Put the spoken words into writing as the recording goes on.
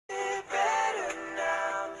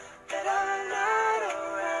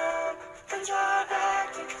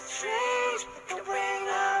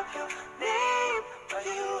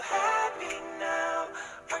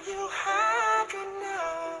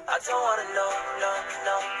I don't wanna know, no,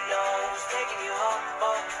 no, no. Who's taking you home,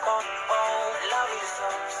 oh, oh, oh. Love you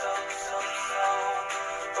so, so, so, so.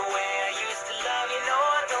 The way I used to love you, no,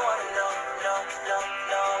 I don't wanna know, no, no,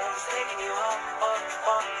 no. Who's taking you home, oh,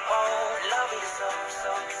 oh, oh. Love you so,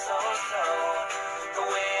 so, so, so. The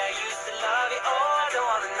way I used to love you, oh, I don't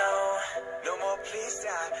wanna know. No more please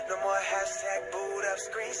stop, no more hashtag boot up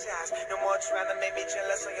screenshots. No more trying to make me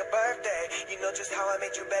jealous on your birthday. You know just how I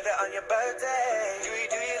made you better on your birthday. Do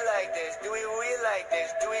you like this? Do we like this?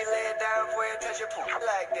 Do we lay it down for you, touch your poop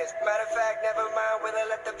like this? Matter of fact, never mind when I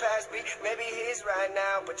let the past be. Maybe he's right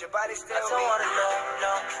now, but your body still I don't wanna know,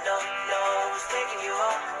 no, no, no. Who's taking you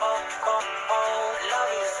home, oh, oh, oh. Love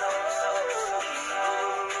you so, so, so, so.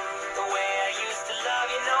 The way I used to love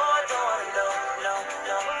you, no, I don't wanna know, no,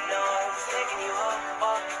 no, no. Who's taking you home,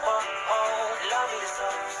 oh, oh, oh. Love you so,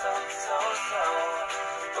 so, so, so.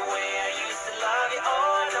 The way I used to love you, oh,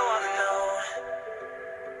 I don't wanna know.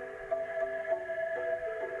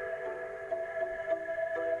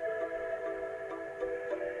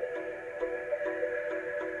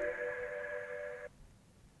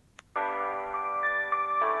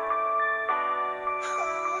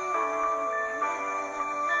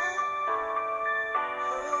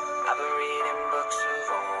 I've been reading books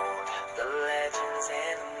of old, the legends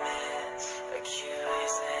and the myths,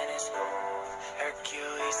 Achilles and his gold,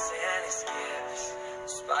 Hercules and his gifts,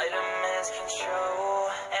 Spider-Man's control,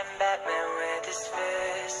 and Batman with his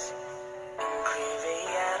fists. And clearly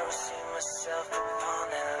I don't see myself upon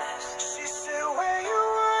that list. She said, where you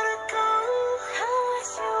wanna go? How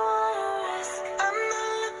much you wanna risk? I'm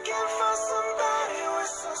not looking for somebody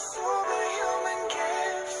with some superhuman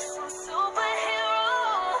gifts, some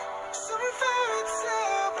superhero, some fairy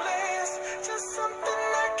tale bliss, just something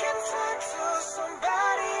I can turn to,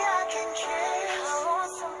 somebody I can kiss. I want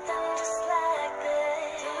something just like this.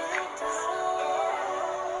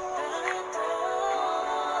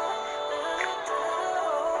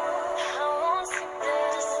 I want something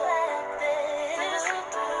just like this.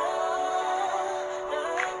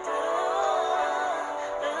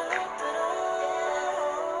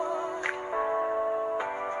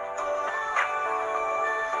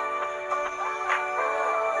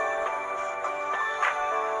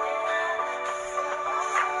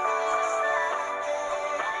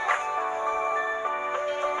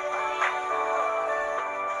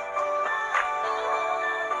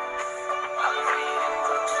 I'm reading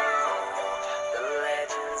books of old, the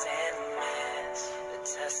legends and the myths, the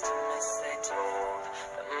testaments they told,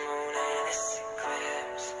 the moon and its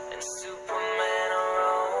eclipse, and Superman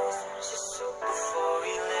arose just so before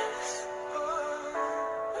he lives.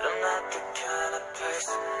 But I'm not the kind of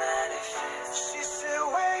person that it fits. She said,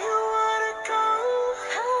 where you wanna go?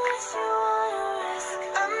 How much you wanna risk?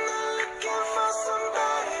 I'm not looking for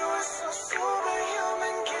somebody with some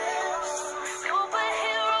superhuman gifts, some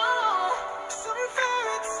superhero, some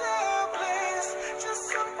fairy tale bliss, just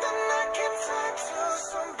something I can turn to,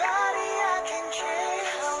 somebody I can kiss.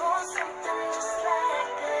 I want something just like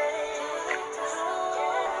this.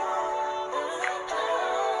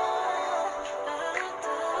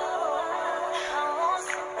 I want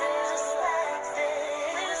something just like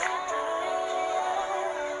this. I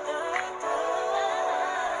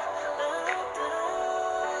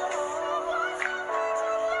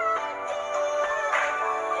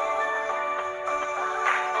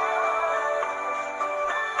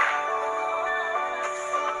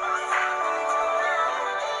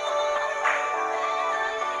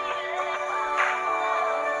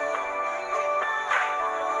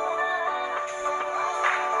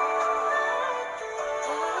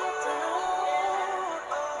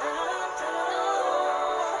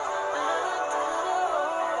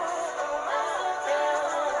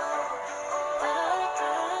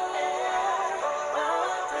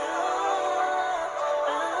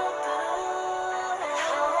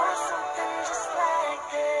want something just like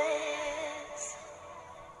this.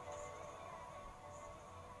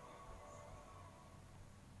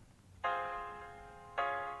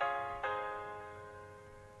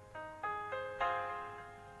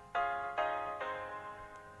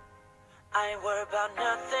 I ain't worried about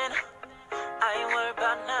nothing, I ain't worried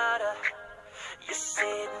about nada. You're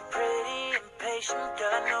sitting pretty impatient,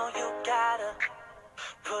 girl, I know you gotta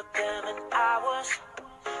put them in hours,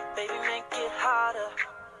 baby, make it harder.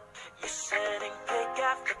 You're sending pic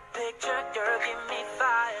after picture, girl, give me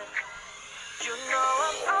fire. You know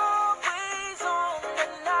I'm always on the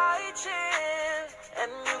night shift,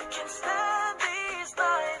 and you can stand these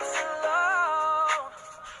nights alone.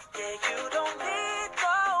 Yeah, you don't need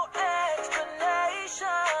no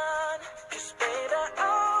explanation, 'cause baby,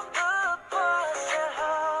 I'm the boss at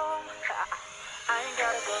home. I ain't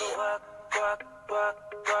gotta go to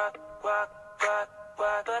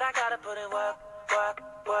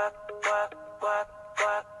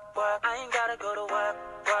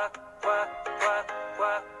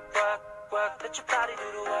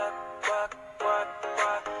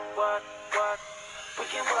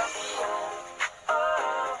can work from home.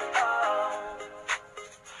 Oh, oh.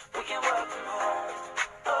 We can work from home.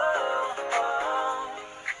 Oh, oh.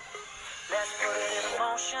 Let's put it in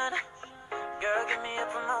motion. Girl, give me a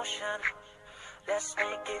promotion. Let's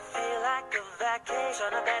make it feel like a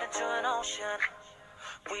vacation. Turn a bed into an ocean.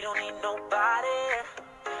 We don't need nobody.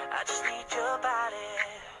 I just need your body.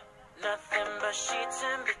 Nothing but sheets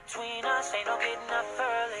in between us. Ain't no getting up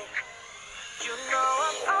early. You know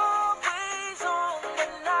I'm always on the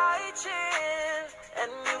night shift,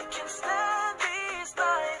 and you can stand these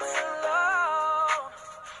nights alone.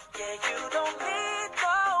 Yeah, you don't need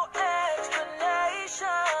no explanation,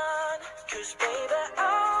 'cause baby,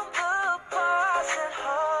 I'm the boss at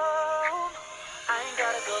home. I ain't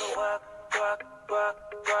gotta go to work, work, work,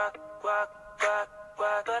 work, work, work,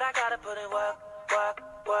 work, but I gotta put in work, work,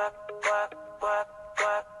 work, work, work,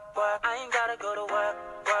 work, work. I ain't gotta go to work,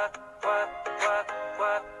 work, work, work,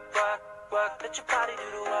 work, work, work. Let your body do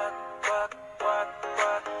the work, work, work,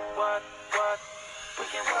 work, work, work. We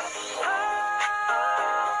can work from home.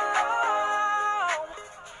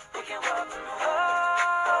 We can work from home.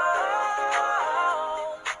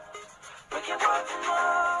 We can work from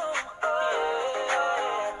home.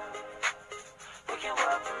 Yeah. We can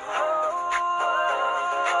work from home.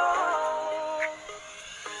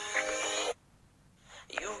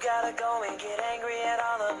 You gotta go and get angry at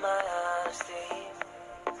all of my honesty.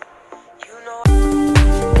 You know.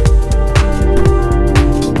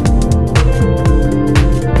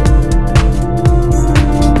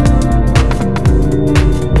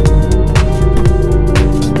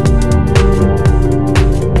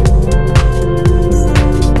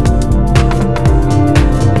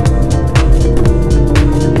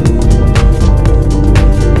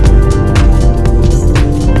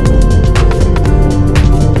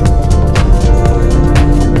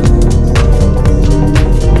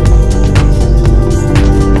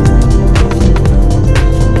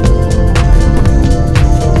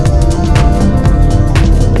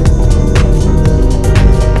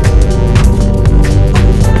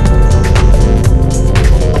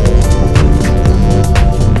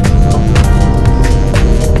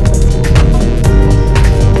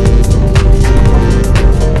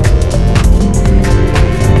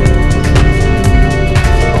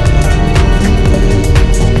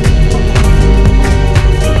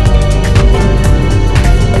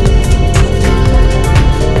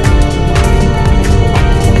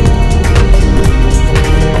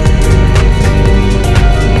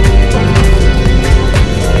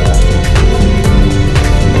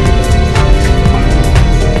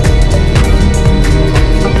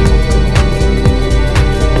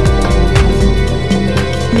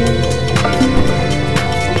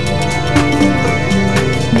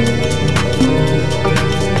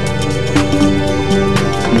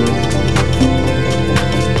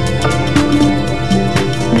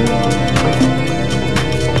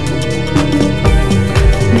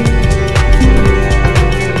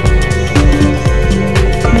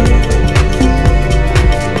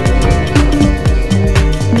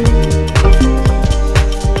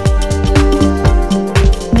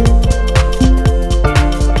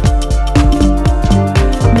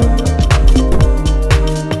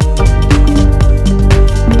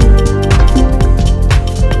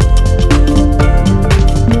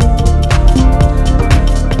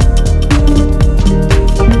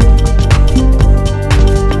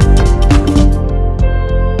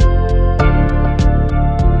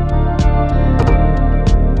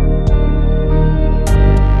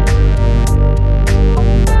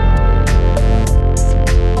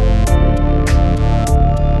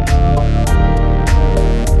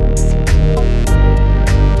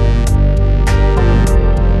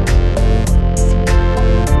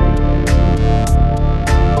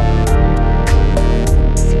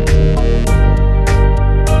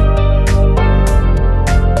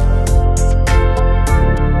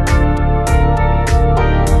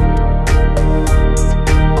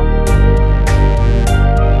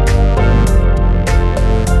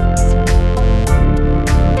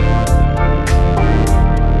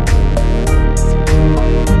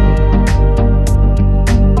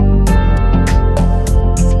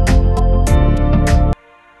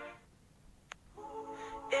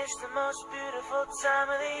 It's the most beautiful time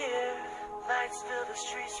of the year. Lights fill the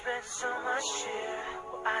streets, spread so much cheer.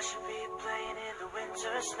 Well, I should be playing in the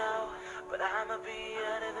winter snow, but I'ma be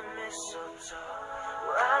under the mistletoe.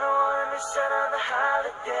 Well, I don't wanna miss out on the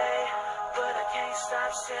holiday, but I can't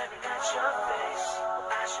stop staring at your face. Well,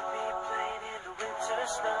 I should be playing in the winter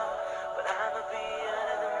snow, but I'ma be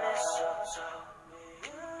under the mistletoe.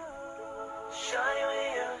 Shawty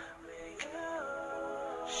with you,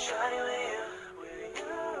 shawty with you.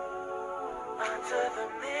 under the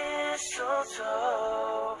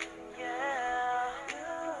mistletoe. Yeah.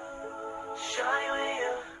 Shawty with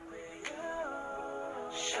you.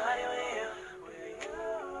 Shawty with you.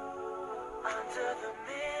 Under the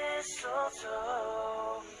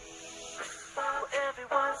mistletoe. Well,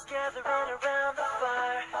 everyone's gathering around the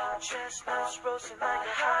fire. Chestnuts roasting like a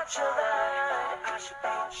hot July. I should be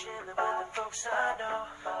chilling with the folks I know,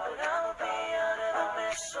 but I'ma be under the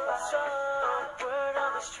mistletoe. Word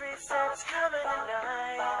on the streets that it's coming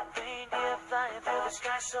tonight. Reindeer flying through the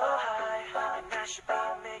sky so high, and I should be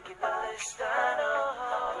making a list, I know,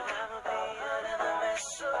 but I'ma be under the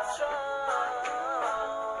mistletoe.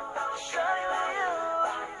 Shawty with you.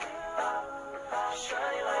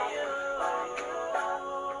 Shawty with you.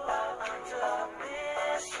 Under the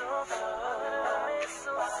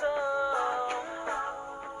mistletoe.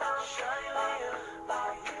 Shawty with you.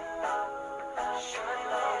 Shawty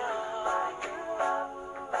with you.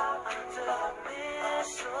 Under the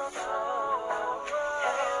mistletoe.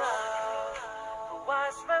 Hey, love, the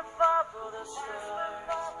wise men follow the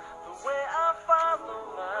stars, the way I follow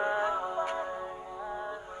my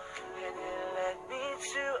heart, and it led me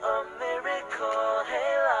to a miracle.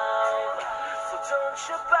 Hey, love, so don't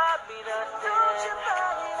you buy me nothing,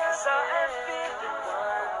 'cause I am feeling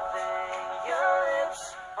one thing. Your lips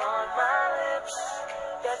on my lips,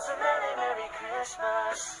 that's a Merry, Merry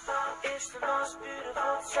Christmas. It's the most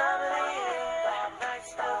beautiful time of the year.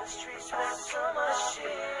 Nights till the streets with so much cheer. I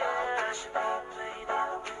should be playing in the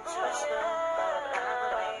winter snow, but I'ma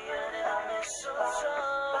be under the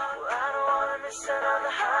mistletoe. Well, I don't wanna miss out on the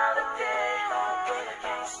holiday, but I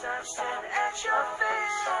can't stop staring at your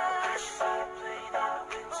face. I should be playing in the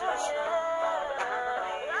winter snow, but I'ma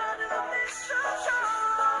be under the mistletoe.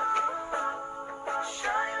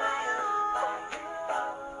 Shawty with you.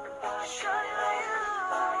 Shawty with you.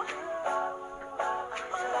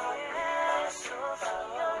 Under the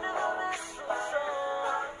mistletoe. Under the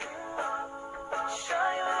mistletoe.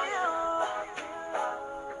 Shawty with you.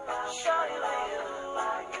 Shawty with you.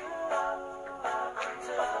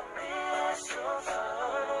 Under the mistletoe.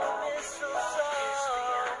 Under the mistletoe.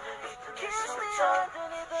 Kiss me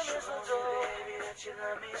underneath the mistletoe. Show me, baby, that you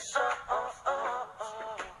love me so.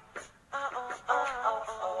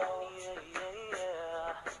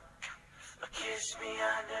 Kiss me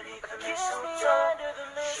underneath the mistletoe. Show me,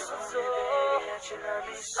 baby, that you love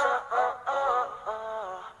me so.